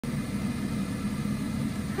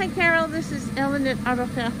Hi Carol, this is Ellen at Auto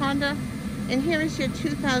Fair Honda, and here is your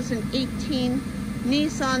 2018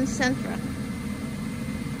 Nissan Sentra.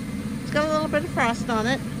 It's got a little bit of frost on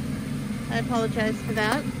it. I apologize for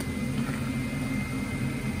that.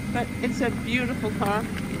 But it's a beautiful car.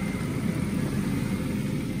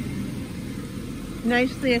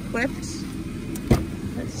 Nicely equipped.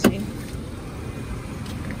 Let's see.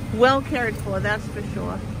 Well cared for, that's for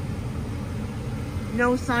sure.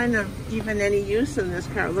 No sign of even any use in this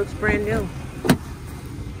car. It looks brand new.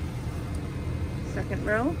 Second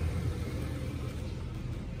row.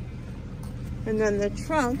 And then the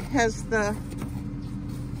trunk has the,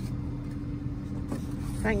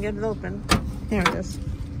 if I can get it open. Here it is.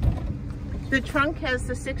 The trunk has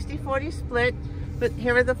the 60-40 split, but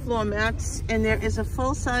here are the floor mats, and there is a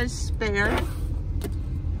full-size spare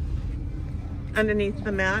underneath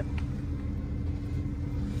the mat.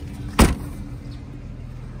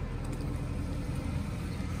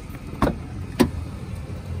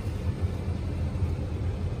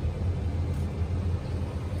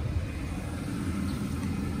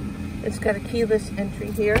 It's got a keyless entry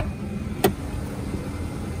here.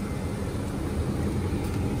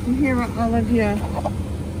 And here are all of your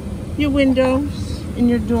windows and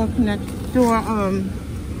your door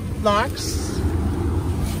locks.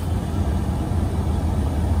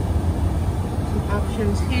 Some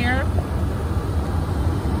options here.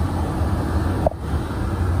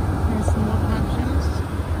 There's some more options.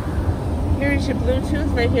 Here is your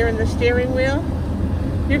Bluetooth right here in the steering wheel.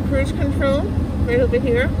 Your cruise control right over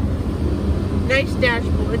here. Nice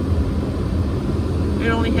dashboard. It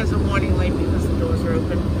only has a warning light because the doors are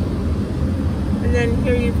open. And then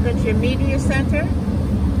here you've got your media center,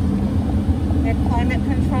 your climate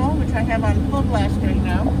control, which I have on full blast right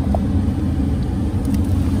now.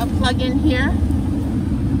 A plug-in here,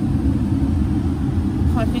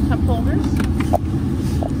 coffee cup holders,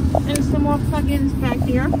 and some more plug-ins back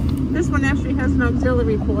here. This one actually has an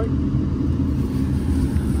auxiliary port.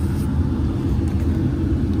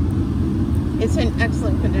 It's in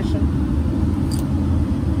excellent condition.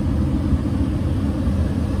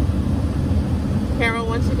 Carol,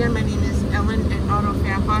 once again, my name is Ellen at Auto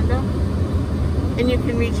Fair Honda, and you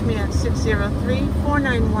can reach me at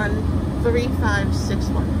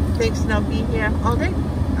 603-491-3561. Thanks, and I'll be here all day.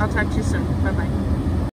 I'll talk to you soon. Bye-bye.